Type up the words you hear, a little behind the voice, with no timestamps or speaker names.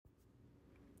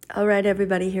All right,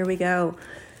 everybody, here we go.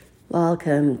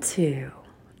 Welcome to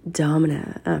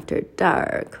Domina After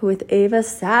Dark with Ava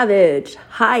Savage.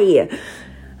 Hi.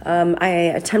 I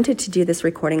attempted to do this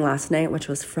recording last night, which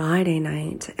was Friday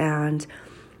night, and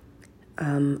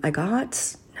I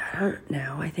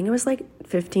think it was like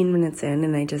 15 minutes in,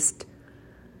 and I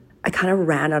kind of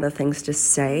ran out of things to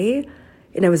say,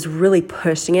 and I was really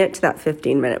pushing it to that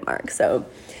 15-minute mark. So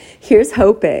here's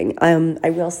hoping. I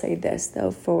will say this,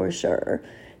 though, for sure.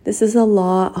 This is a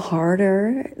lot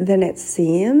harder than it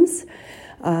seems,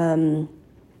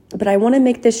 but I want to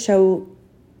make this show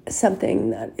something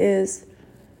that is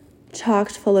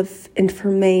chocked full of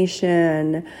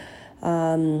information,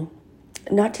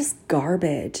 not just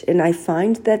garbage. And I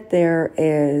find that there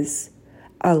is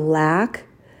a lack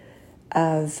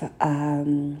of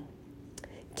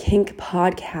kink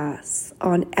podcasts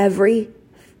on every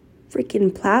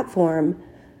freaking platform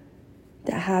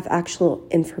that have actual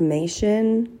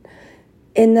information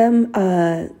in them.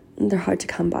 They're hard to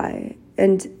come by.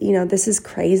 And, this is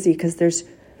crazy because there's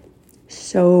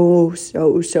so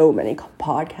many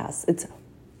podcasts. It's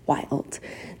wild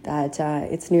that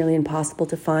it's nearly impossible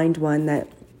to find one that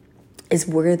is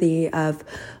worthy of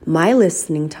my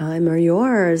listening time or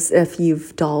yours. If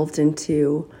you've delved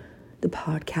into the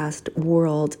podcast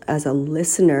world as a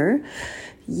listener,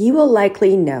 you will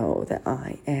likely know that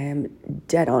I am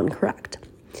dead on correct.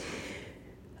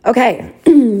 Okay,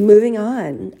 moving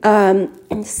on.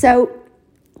 So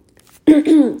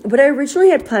what I originally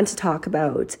had planned to talk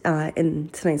about in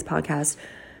tonight's podcast,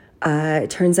 it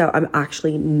turns out I'm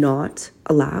actually not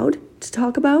allowed to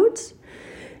talk about.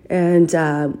 And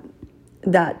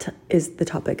that is the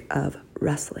topic of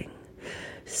wrestling.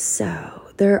 So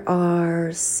there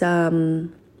are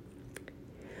some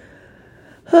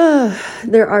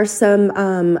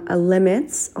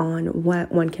limits on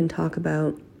what one can talk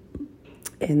about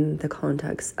in the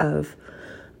context of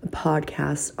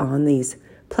podcasts on these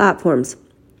platforms.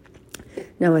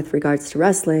 Now, with regards to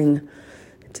wrestling,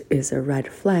 it is a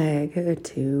red flag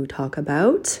to talk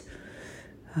about.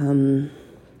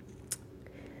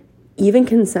 Even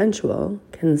consensual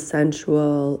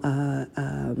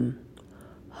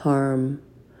harm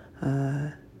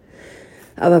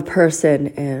of a person,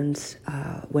 and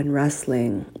when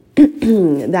wrestling,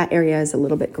 that area is a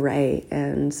little bit gray,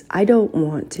 and I don't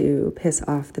want to piss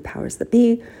off the powers that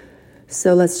be,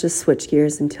 so let's just switch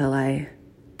gears until I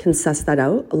can suss that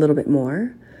out a little bit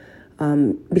more,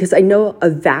 because I know a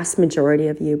vast majority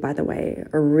of you, by the way,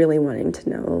 are really wanting to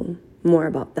know more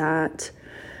about that,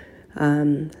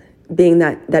 being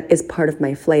that is part of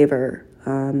my flavor.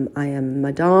 I am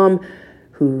Madame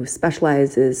who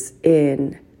specializes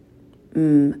in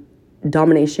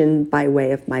domination by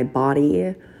way of my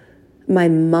body, my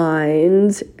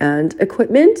mind, and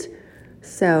equipment.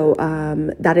 So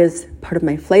that is part of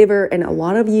my flavor. And a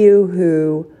lot of you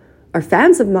who are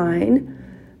fans of mine,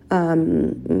 a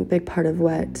big part of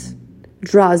what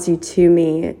draws you to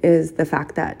me is the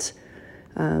fact that,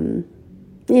 I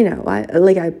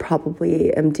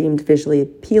probably am deemed visually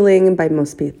appealing by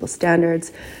most people's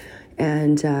standards.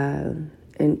 And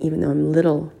even though I'm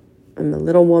a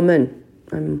little woman.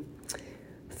 I'm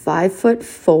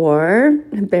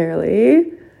 5'4",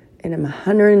 barely, and I'm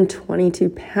 122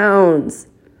 pounds.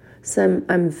 So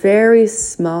I'm very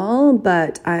small,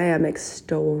 but I am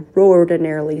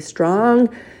extraordinarily strong,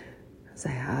 as I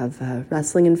have a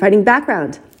wrestling and fighting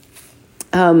background.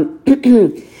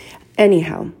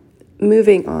 Anyhow,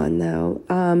 moving on though.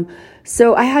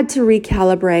 So I had to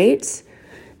recalibrate,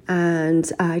 and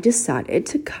I decided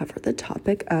to cover the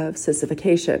topic of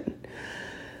sissification.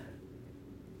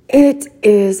 It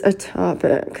is a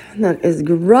topic that is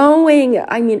growing,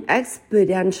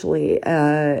 exponentially,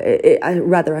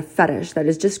 rather a fetish that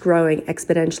is just growing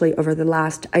exponentially over the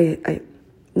last, I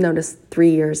noticed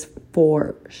 3 years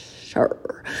for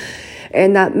sure.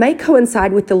 And that might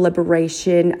coincide with the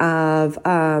liberation of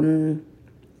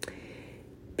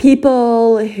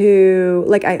people who,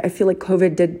 I feel like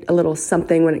COVID did a little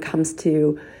something when it comes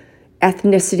to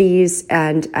ethnicities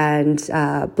and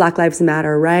Black Lives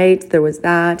Matter, right? There was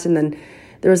that. And then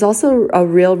there was also a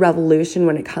real revolution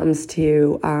when it comes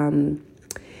to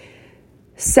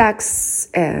sex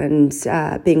and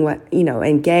being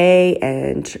and gay,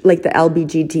 and like the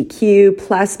LGBTQ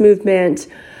plus movement.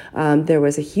 There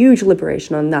was a huge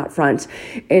liberation on that front.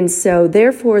 And so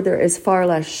therefore there is far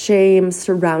less shame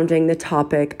surrounding the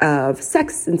topic of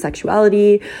sex and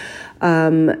sexuality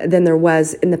than there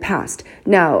was in the past.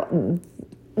 Now,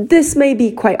 this may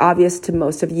be quite obvious to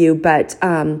most of you, but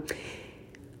on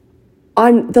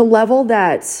the level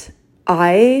that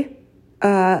I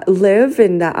live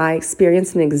and that I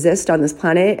experience and exist on this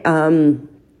planet,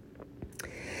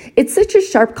 it's such a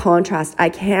sharp contrast. I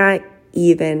can't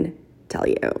even tell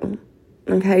you.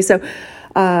 Okay, so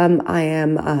I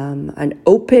am an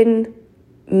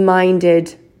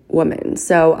open-minded woman.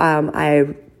 So I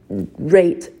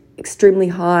rate extremely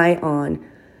high on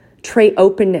trait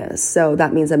openness. So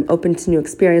that means I'm open to new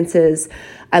experiences.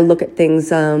 I look at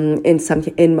things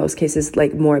in most cases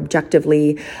like more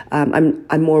objectively. I'm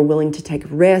more willing to take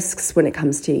risks when it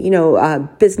comes to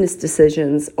business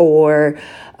decisions or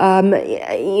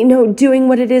doing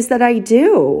what it is that I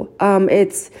do.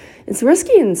 It's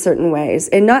risky in certain ways,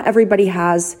 and not everybody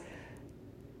has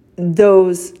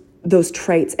those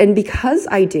traits. And because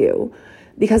I do,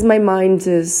 because my mind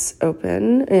is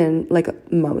open, and like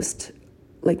most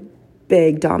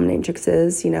big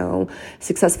dominatrixes,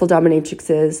 successful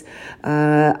dominatrixes,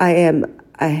 I am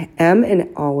and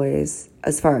always,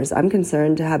 as far as I'm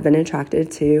concerned, have been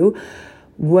attracted to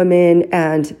women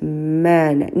and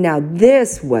men. Now,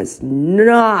 this was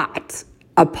not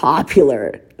a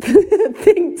popular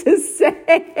thing to say.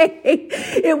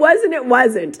 It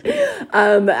wasn't.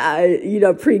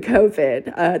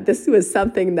 Pre-COVID, this was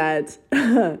something that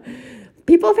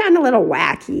people found a little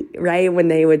wacky, right? When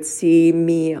they would see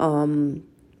me,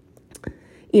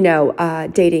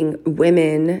 dating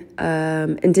women,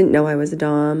 and didn't know I was a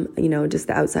dom, just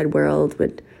the outside world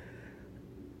would,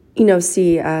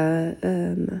 see,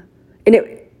 a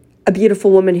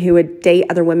beautiful woman who would date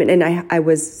other women. And I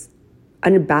was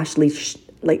unabashedly,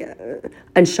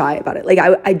 unshy about it. Like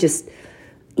I just,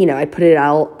 I put it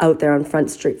all out there on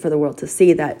Front Street for the world to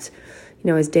see that,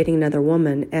 I was dating another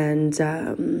woman,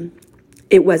 and,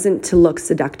 it wasn't to look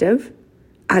seductive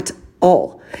at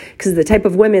all, because the type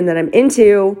of women that I'm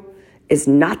into is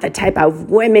not the type of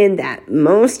women that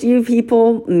most you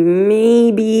people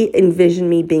maybe envision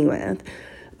me being with.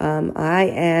 I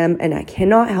am, and I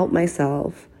cannot help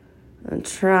myself,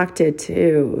 attracted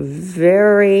to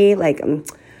very,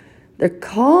 they're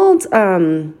called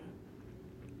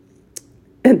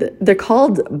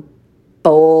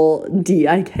bull,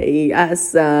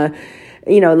 D-I-K-E-S,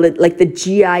 like the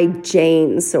G.I.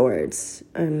 Jane sorts,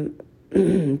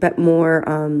 but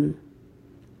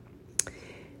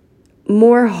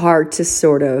more hard to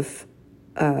sort of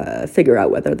figure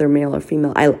out whether they're male or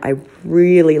female. I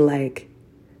really like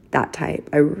that type.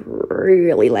 I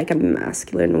really like a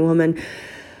masculine woman,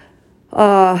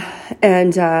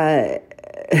 and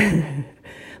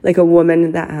like a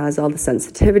woman that has all the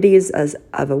sensitivities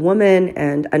of a woman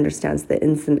and understands the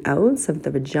ins and outs of the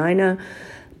vagina,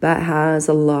 but has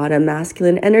a lot of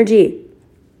masculine energy.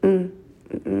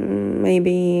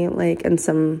 Maybe in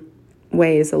some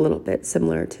ways a little bit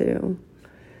similar to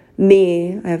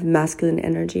me. I have masculine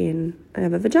energy and I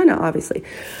have a vagina, obviously.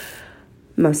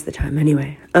 Most of the time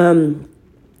anyway.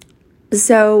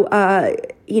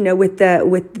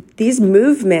 With these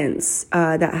movements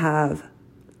that have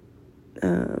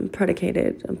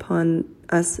predicated upon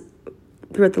us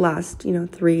throughout the last,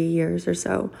 3 years or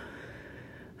so,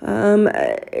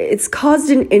 it's caused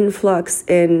an influx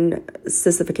in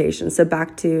sissification. So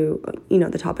back to,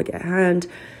 the topic at hand.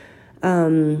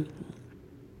 I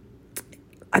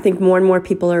think more and more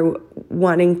people are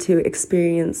wanting to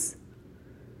experience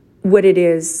what it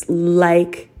is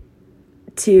like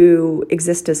to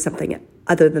exist as something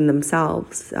other than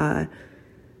themselves.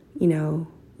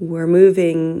 We're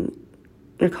moving,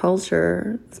 a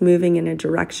culture is moving in a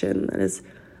direction that is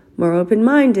more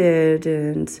open-minded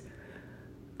and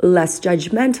less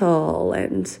judgmental,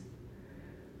 and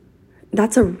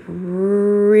that's a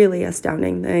really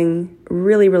astounding thing,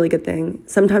 really, really good thing.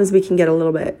 Sometimes we can get a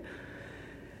little bit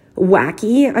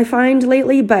wacky, I find,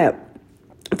 lately, but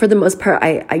for the most part,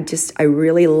 I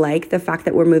really like the fact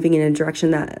that we're moving in a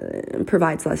direction that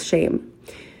provides less shame.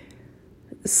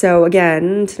 So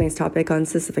again, today's topic on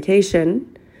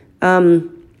sissification.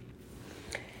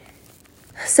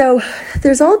 So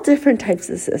there's all different types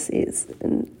of sissies,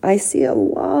 and I see a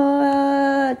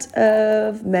lot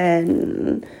of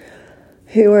men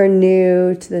who are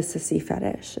new to the sissy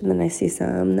fetish, and then I see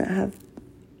some that have,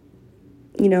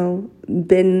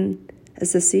 been a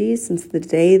sissy since the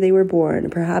day they were born.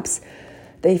 Perhaps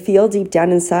they feel deep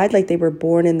down inside like they were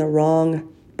born in the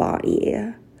wrong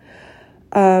body.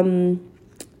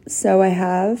 So I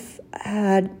have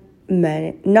had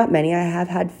I have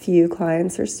had few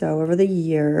clients or so over the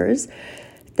years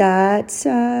that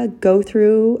go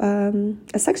through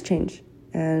a sex change,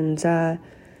 and they're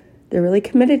really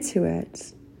committed to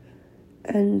it.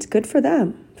 And good for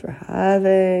them for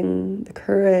having the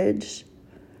courage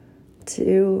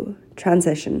to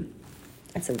transition.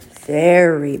 It's a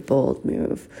very bold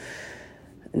move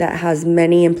that has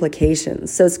many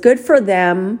implications. So it's good for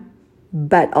them,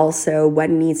 but also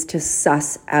one needs to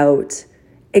suss out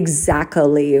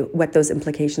exactly what those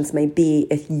implications may be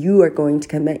if you are going to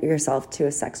commit yourself to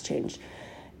a sex change.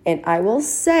 And I will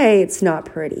say it's not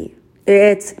pretty.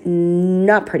 It's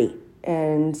not pretty.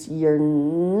 And you're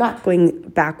not going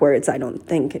backwards, I don't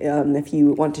think, if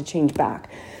you want to change back.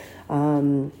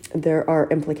 There are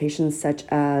implications such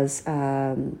as,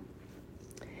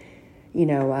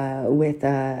 with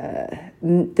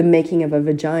the making of a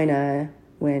vagina,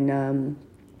 when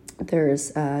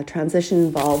there's transition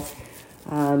involved,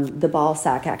 the ball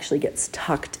sack actually gets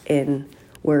tucked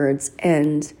inwards,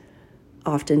 and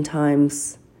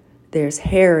oftentimes there's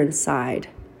hair inside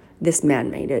this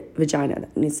man-made vagina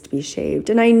that needs to be shaved.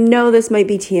 And I know this might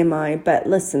be TMI, but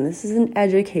listen, this is an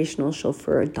educational show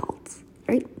for adults,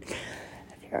 right? If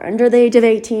you're under the age of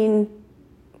 18,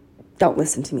 don't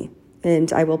listen to me.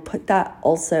 And I will put that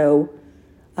also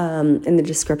in the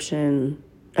description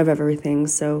of everything,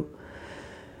 so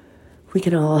we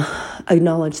can all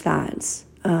acknowledge that.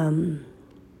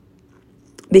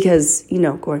 Because,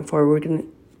 going forward,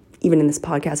 even in this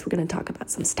podcast, we're going to talk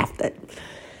about some stuff that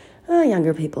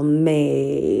younger people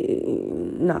may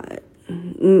not,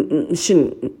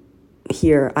 shouldn't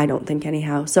hear, I don't think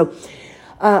anyhow. So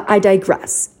I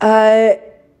digress.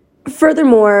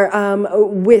 Furthermore,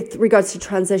 with regards to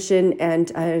transition and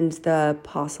the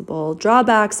possible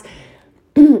drawbacks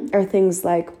are things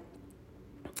like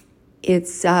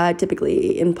it's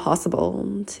typically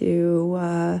impossible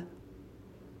to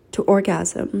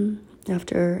orgasm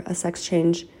after a sex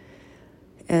change.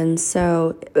 And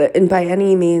so, and by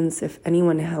any means, if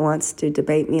anyone wants to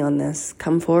debate me on this,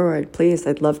 come forward, please.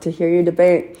 I'd love to hear your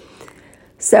debate.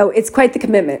 So it's quite the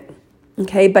commitment,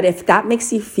 okay? But if that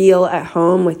makes you feel at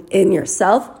home within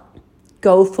yourself,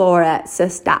 go for it,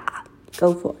 sister.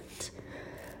 Go for it.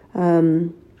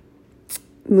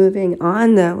 Moving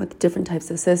on, though, with different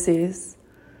types of sissies.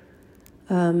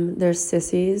 There's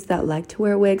sissies that like to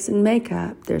wear wigs and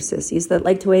makeup. There's sissies that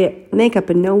like to wear makeup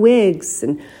and no wigs,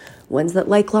 and ones that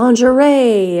like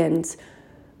lingerie, and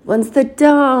ones that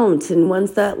don't, and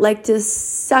ones that like to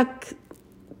suck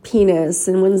penis,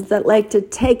 and ones that like to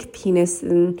take penis,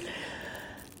 and,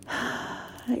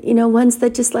 ones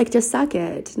that just like to suck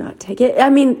it, not take it. I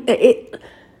mean,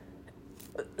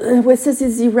 with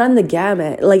sissies, you run the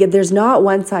gamut. Like, there's not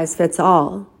one size fits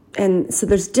all. And so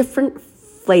there's different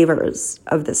flavors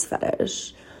of this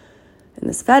fetish. And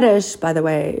this fetish, by the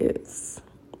way, is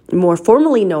more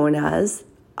formally known as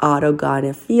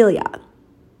autogynephilia.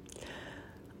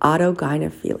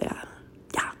 Autogynephilia.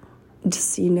 Yeah,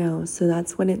 just so you know. So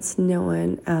that's what it's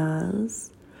known as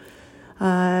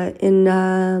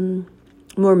in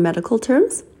more medical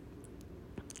terms.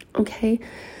 Okay,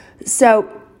 so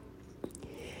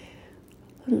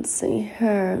let's see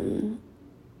here.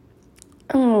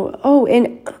 Oh,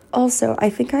 and also, I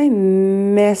think I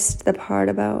missed the part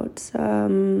about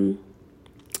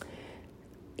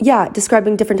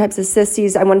describing different types of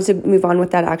sissies. I wanted to move on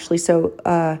with that, actually. So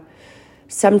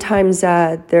sometimes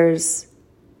there's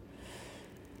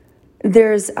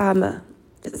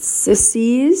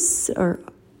sissies, or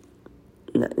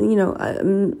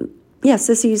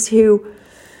sissies who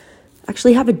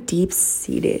actually have a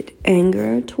deep-seated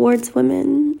anger towards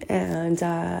women, and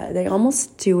they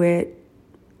almost do it,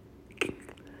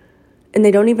 and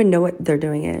they don't even know what they're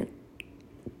doing it,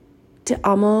 to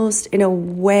almost, in a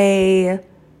way,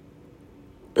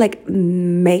 like,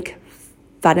 make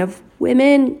fun of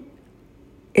women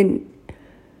and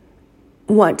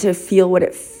want to feel what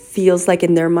it feels like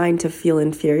in their mind to feel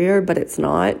inferior, but it's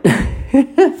not.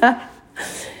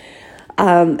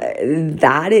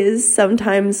 That is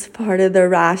sometimes part of the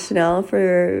rationale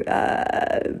for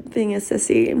being a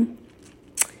sissy.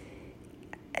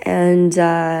 And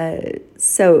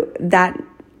so that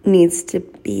needs to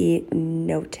be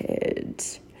noted.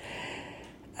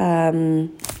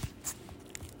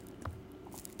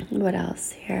 What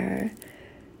else here?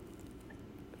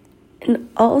 And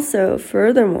also,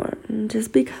 furthermore,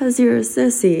 just because you're a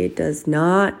sissy does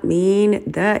not mean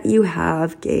that you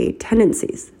have gay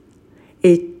tendencies.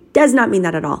 It does not mean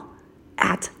that at all.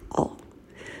 At all.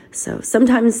 So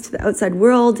sometimes to the outside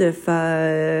world, if,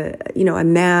 a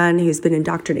man who's been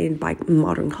indoctrinated by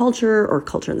modern culture or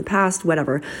culture in the past,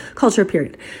 whatever, culture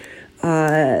period,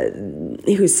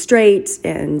 who's straight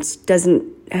and doesn't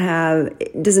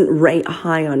rate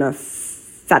high on a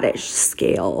fetish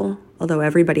scale, although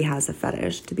everybody has a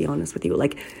fetish, to be honest with you,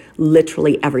 like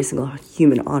literally every single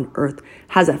human on earth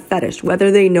has a fetish,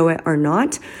 whether they know it or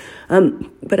not.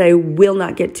 But I will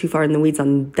not get too far in the weeds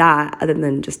on that, other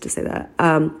than just to say that.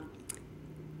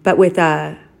 But with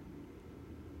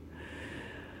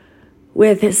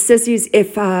sissies,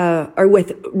 or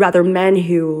with rather men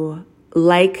who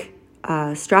like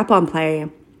strap-on play,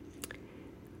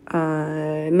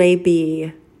 may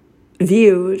be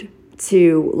viewed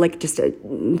to like just a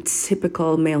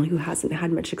typical male who hasn't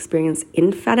had much experience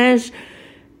in fetish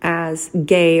as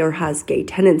gay or has gay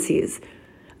tendencies.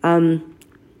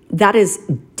 That is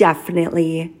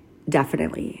definitely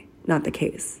not the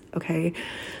case, okay?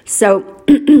 So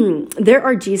there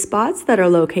are G-spots that are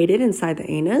located inside the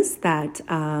anus that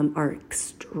are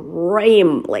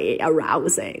extremely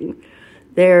arousing.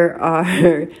 There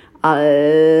are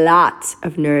a lot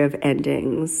of nerve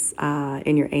endings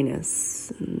in your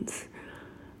anus.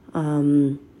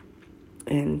 And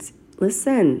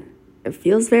listen, it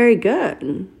feels very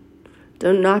good.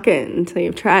 Don't knock it until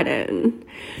you've tried it.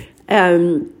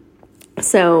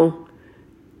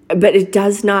 But it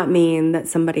does not mean that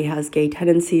somebody has gay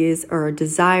tendencies or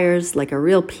desires like a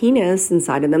real penis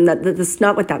inside of them. That's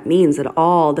not what that means at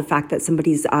all. The fact that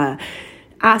somebody's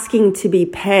asking to be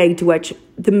pegged, which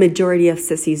the majority of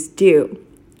sissies do,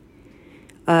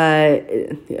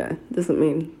 doesn't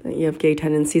mean that you have gay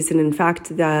tendencies. And in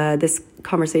fact, this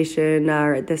conversation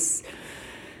or this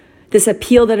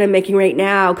appeal that I'm making right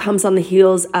now comes on the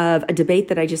heels of a debate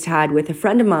that I just had with a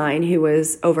friend of mine who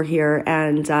was over here,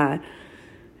 and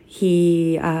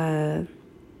he, a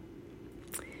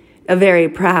very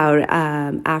proud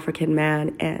African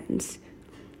man, and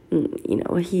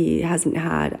he hasn't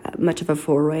had much of a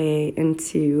foray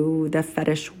into the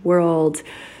fetish world.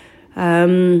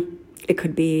 It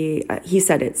could be, he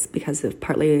said it's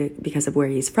partly because of where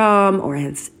he's from or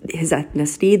his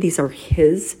ethnicity. These are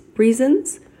his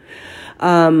reasons.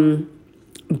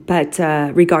 But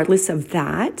regardless of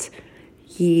that,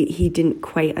 he didn't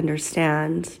quite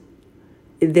understand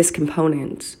this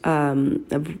component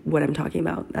of what I'm talking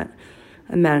about, that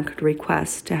a man could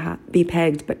request to be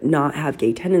pegged but not have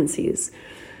gay tendencies.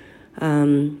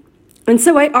 And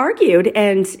so I argued,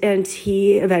 and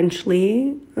he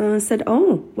eventually said,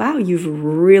 "Oh, wow, you've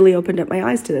really opened up my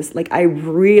eyes to this. Like, I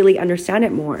really understand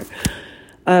it more."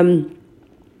 When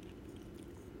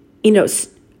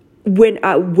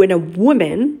a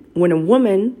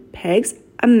woman pegs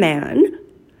a man,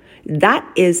 that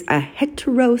is a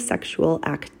heterosexual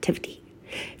activity.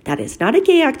 That is not a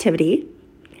gay activity.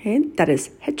 Okay, that is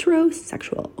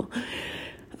heterosexual.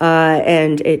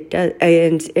 And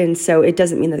so it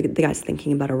doesn't mean that the guy's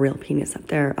thinking about a real penis up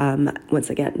there. Once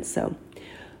again, so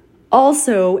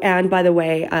also, and by the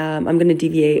way, I'm going to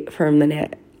deviate for a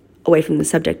minute away from the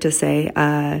subject to say,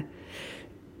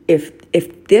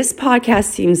 if this podcast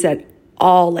seems at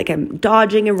all like I'm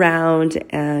dodging around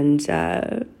and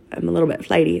I'm a little bit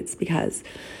flighty, it's because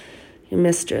your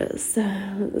mistress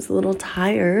is a little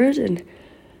tired and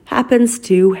happens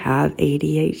to have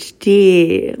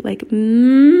ADHD, like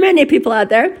many people out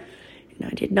there. And I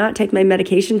did not take my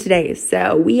medication today,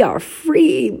 so we are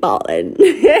free balling.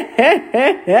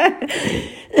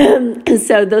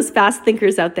 So those fast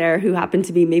thinkers out there who happen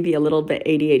to be maybe a little bit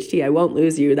ADHD, I won't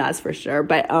lose you, that's for sure.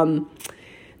 But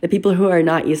the people who are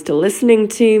not used to listening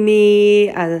to me,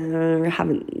 or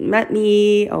haven't met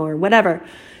me, or whatever,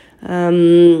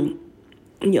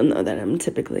 you'll know that I'm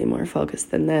typically more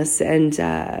focused than this. And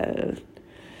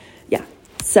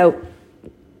so,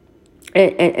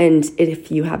 and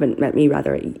if you haven't met me,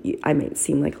 rather, I might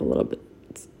seem like a little bit,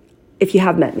 if you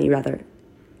have met me, rather,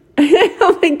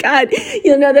 oh my God,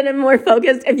 you'll know that I'm more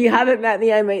focused. If you haven't met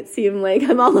me, I might seem like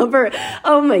I'm all over.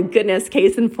 Oh my goodness,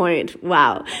 case in point.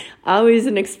 Wow. Always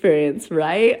an experience,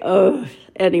 right? Oh,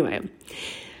 anyway.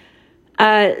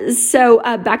 So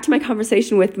back to my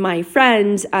conversation with my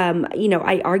friend,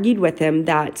 I argued with him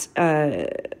that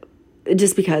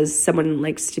just because someone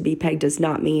likes to be pegged does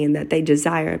not mean that they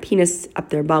desire a penis up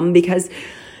their bum, because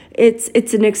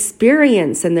it's an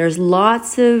experience, and there's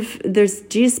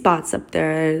G-spots up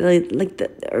there,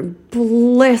 they're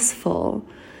blissful,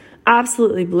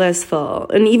 absolutely blissful.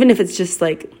 And even if it's just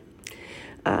like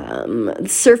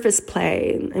surface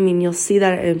play, I mean, you'll see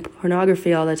that in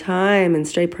pornography all the time, in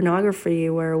straight pornography,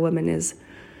 where a woman is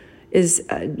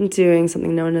doing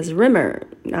something known as rimmer,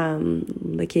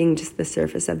 licking just the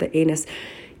surface of the anus.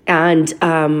 And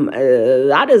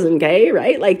that isn't gay,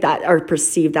 right? Like that, or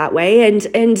perceived that way, and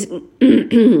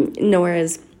nor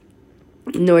is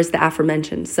the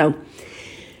aforementioned. So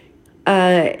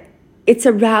it's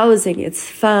arousing, it's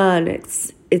fun,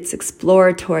 it's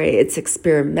exploratory, it's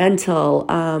experimental.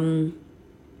 And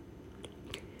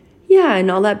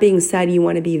all that being said, you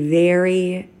want to be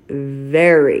very,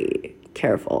 very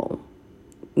careful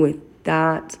with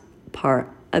that part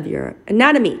of your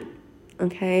anatomy,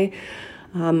 okay?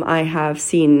 I have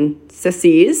seen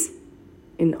sissies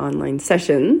in online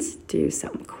sessions do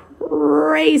some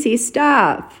crazy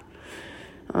stuff.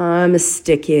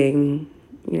 Sticking,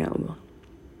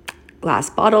 glass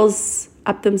bottles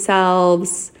up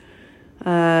themselves.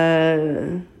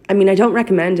 I mean, I don't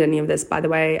recommend any of this, by the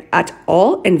way, at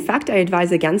all. In fact, I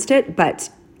advise against it, but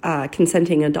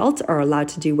consenting adults are allowed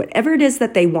to do whatever it is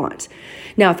that they want.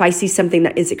 Now, if I see something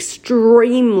that is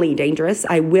extremely dangerous,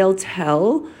 I will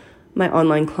tell my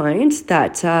online client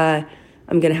that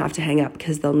I'm going to have to hang up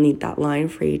because they'll need that line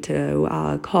free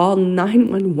to call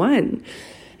 911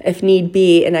 if need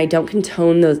be. And I don't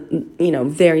condone those,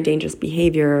 very dangerous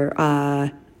behavior,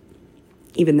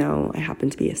 even though I happen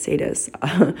to be a sadist.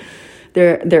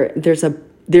 There's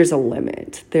a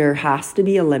limit. There has to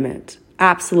be a limit.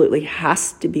 Absolutely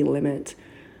has to be a limit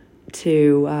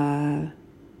to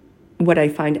what I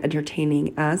find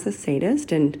entertaining as a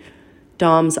sadist. And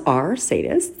doms are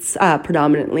sadists,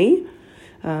 predominantly.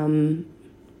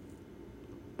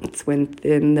 It's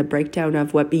within the breakdown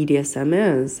of what BDSM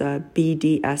is.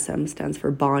 BDSM stands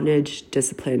for bondage,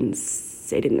 discipline,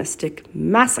 satanistic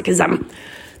masochism.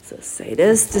 So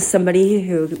sadist is somebody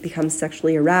who becomes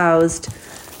sexually aroused,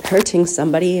 hurting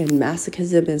somebody, and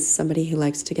masochism is somebody who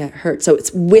likes to get hurt. So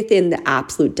it's within the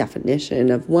absolute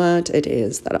definition of what it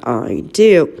is that I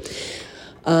do.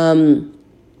 I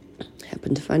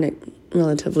happen to find it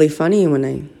relatively funny when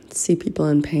I see people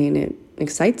in pain. It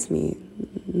excites me,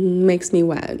 makes me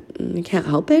wet. I can't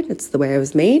help it. It's the way I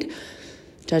was made.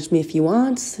 Judge me if you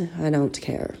want. I don't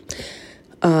care.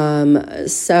 On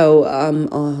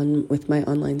with my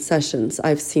online sessions,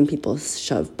 I've seen people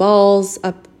shove balls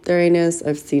up their anus.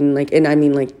 I've seen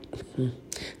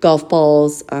golf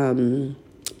balls,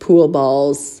 pool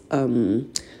balls,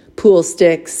 pool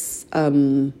sticks.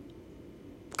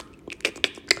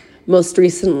 Most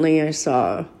recently I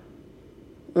saw,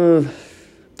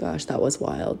 that was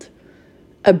wild.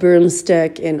 A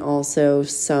broomstick and also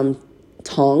some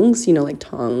tongs,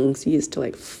 tongs used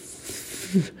to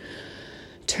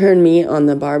turn meat on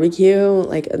the barbecue.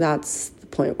 That's the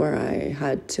point where I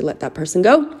had to let that person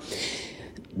go.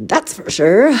 That's for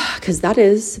sure, because that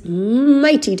is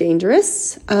mighty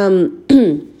dangerous.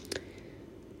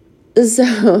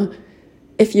 So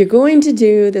if you're going to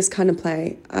do this kind of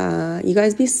play, you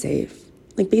guys be safe.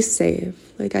 Be safe.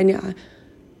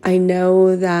 I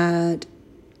know that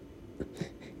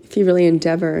if you really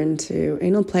endeavor into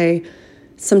anal play,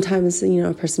 sometimes,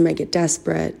 a person might get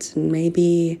desperate and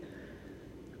maybe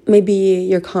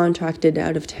you're contracted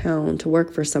out of town to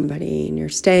work for somebody and you're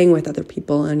staying with other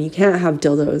people and you can't have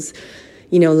dildos,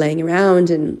 laying around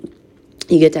and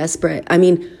you get desperate. I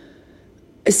mean,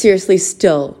 seriously,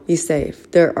 still be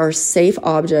safe. There are safe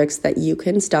objects that you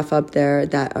can stuff up there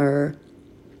that are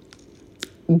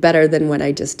better than what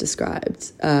I just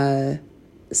described.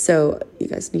 So you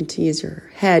guys need to use your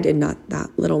head and not that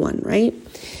little one, right?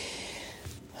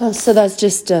 So that's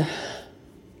just a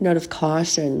note of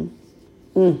caution.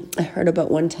 I heard about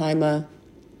one time,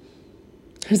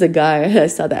 there's a guy, I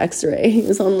saw the x-ray, he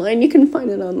was online, you can find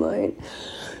it online.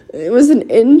 It was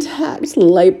an intact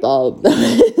light bulb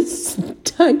that was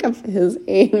stuck up his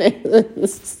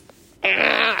anus.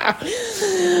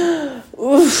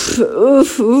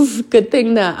 Oof. Good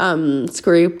thing that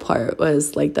screw part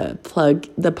was the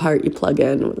part you plug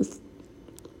in was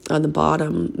on the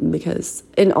bottom, because,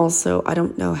 and also I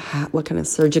don't know what kind of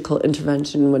surgical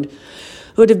intervention would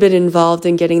have been involved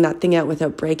in getting that thing out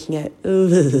without breaking it.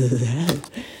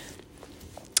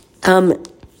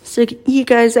 So you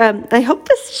guys, I hope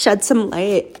this shed some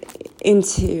light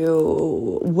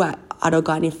into what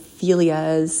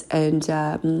autogynephilia is,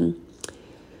 and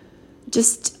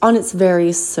just on its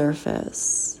very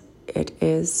surface, it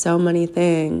is so many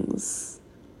things,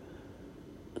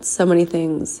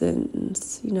 and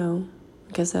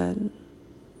like I said,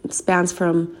 it spans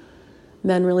from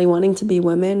men really wanting to be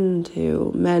women,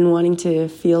 to men wanting to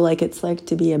feel like it's like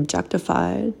to be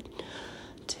objectified,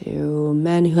 to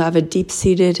men who have a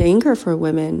deep-seated anger for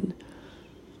women.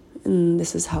 And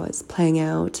this is how it's playing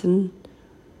out. And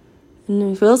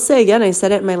I will say again, I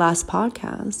said it in my last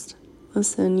podcast.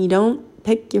 Listen, you don't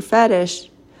pick your fetish.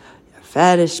 Your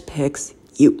fetish picks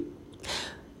you.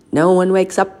 No one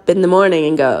wakes up in the morning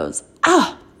and goes,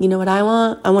 you know what I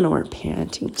want? I want to wear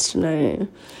panties tonight.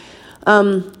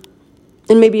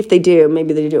 And maybe if they do,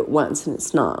 maybe they do it once and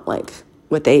it's not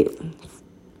what they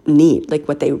need,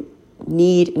 what they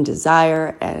need and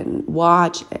desire and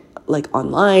watch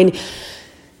online.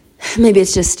 Maybe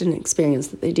it's just an experience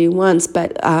that they do once,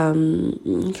 but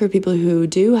for people who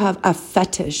do have a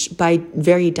fetish, by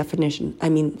very definition, I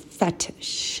mean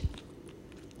fetish,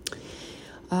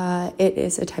 it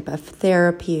is a type of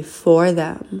therapy for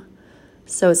them.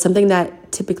 So it's something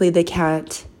that typically they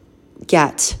can't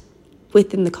get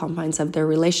within the confines of their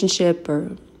relationship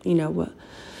or,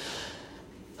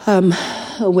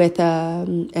 with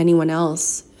anyone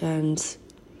else. and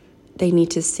they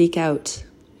need to seek out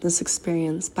this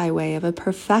experience by way of a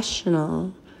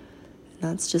professional. And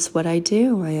that's just what I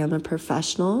do. I am a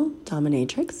professional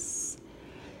dominatrix,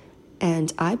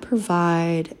 and I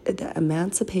provide the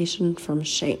emancipation from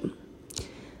shame.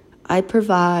 I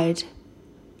provide,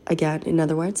 again, in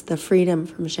other words, the freedom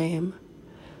from shame.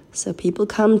 So people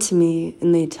come to me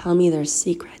and they tell me their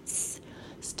secrets,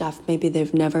 stuff maybe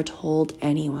they've never told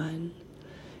anyone.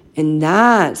 And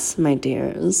that, my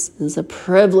dears, is a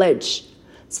privilege.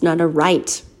 It's not a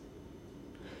right.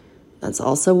 That's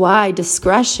also why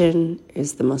discretion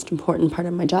is the most important part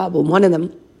of my job. Well, one of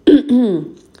them.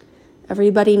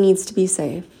 Everybody needs to be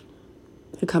safe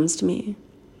who comes to me.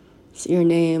 So your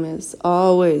name is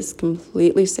always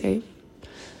completely safe.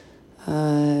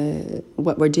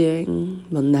 What we're doing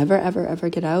will never, ever, ever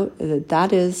get out.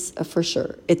 That is for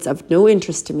sure. It's of no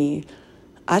interest to me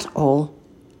at all.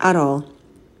 At all.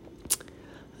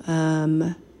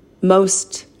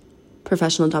 Most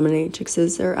professional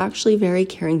dominatrixes are actually very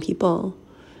caring people.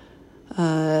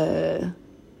 They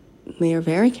are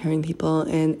very caring people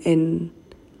in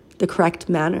the correct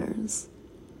manners.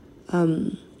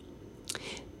 And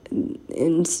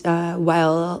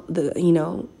while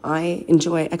I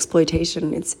enjoy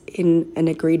exploitation, it's in an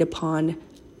agreed upon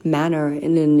manner,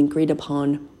 in an agreed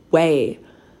upon way.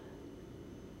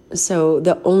 So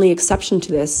the only exception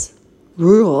to this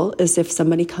rule is if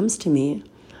somebody comes to me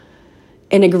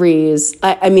and agrees.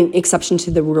 Exception to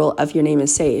the rule of your name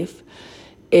is safe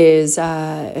is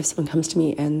if someone comes to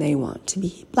me and they want to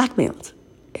be blackmailed.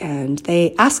 And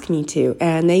they ask me to,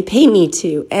 and they pay me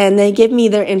to, and they give me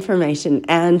their information,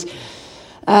 and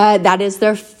that is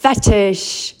their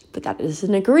fetish. But that is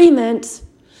an agreement,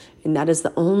 and that is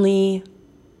the only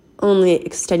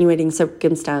extenuating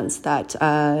circumstance that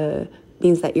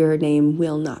means that your name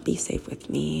will not be safe with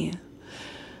me.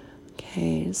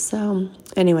 Okay, so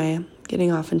anyway,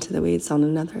 getting off into the weeds on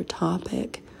another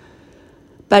topic.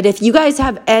 But if you guys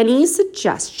have any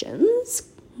suggestions,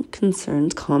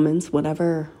 concerns, comments,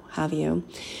 whatever have you,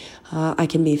 I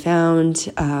can be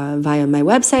found via my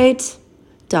website,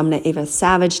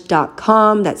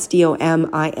 dominaavasavage.com. That's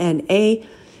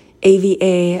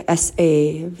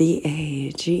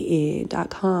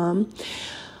DOMINAAVASAVAGE.com,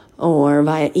 or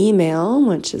via email,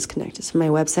 which is connected to my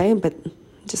website, but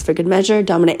just for good measure,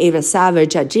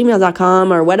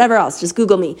 dominaavasavage@gmail.com, or whatever else. Just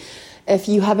Google me. If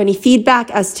you have any feedback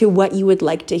as to what you would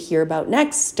like to hear about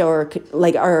next, or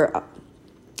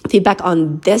feedback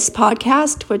on this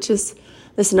podcast, which is,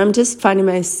 listen, I'm just finding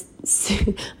my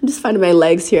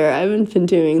legs here. I haven't been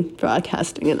doing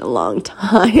broadcasting in a long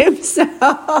time.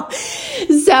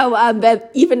 But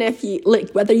even if you,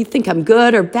 whether you think I'm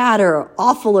good or bad or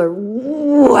awful or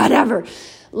whatever,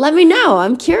 let me know.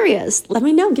 I'm curious. Let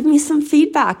me know. Give me some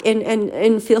feedback,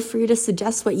 and feel free to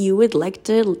suggest what you would like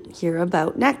to hear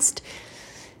about next.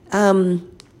 I'm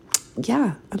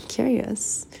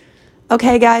curious.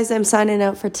 Okay, guys, I'm signing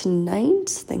out for tonight.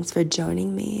 Thanks for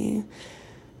joining me.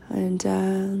 And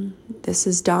this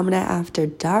is Domina After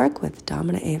Dark with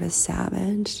Domina Ava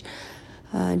Savage.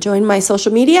 Join my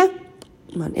social media.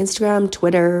 I'm on Instagram,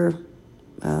 Twitter,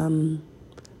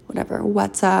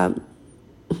 WhatsApp.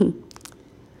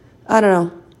 I don't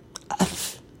know. A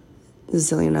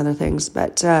zillion other things,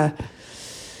 but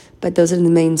those are the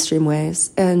mainstream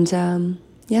ways. And I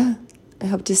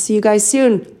hope to see you guys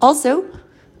soon. Also,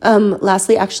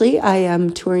 lastly, actually, I am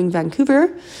touring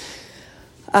Vancouver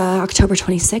October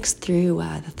 26th through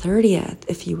the 30th.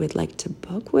 If you would like to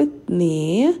book with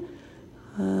me,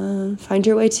 find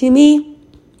your way to me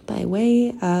by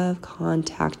way of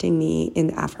contacting me in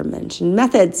the aforementioned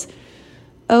methods.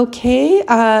 Okay,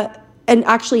 and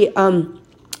actually, I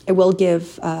will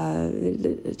give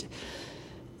an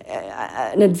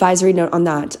advisory note on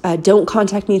that. Don't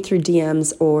contact me through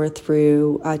DMs or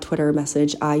through a Twitter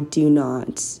message. I do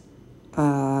not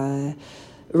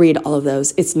read all of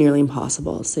those. It's nearly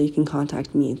impossible. So you can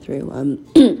contact me through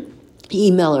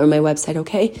email or my website,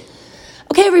 okay?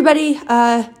 Okay, everybody.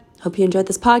 Hope you enjoyed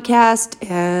this podcast,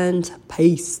 and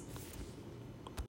peace.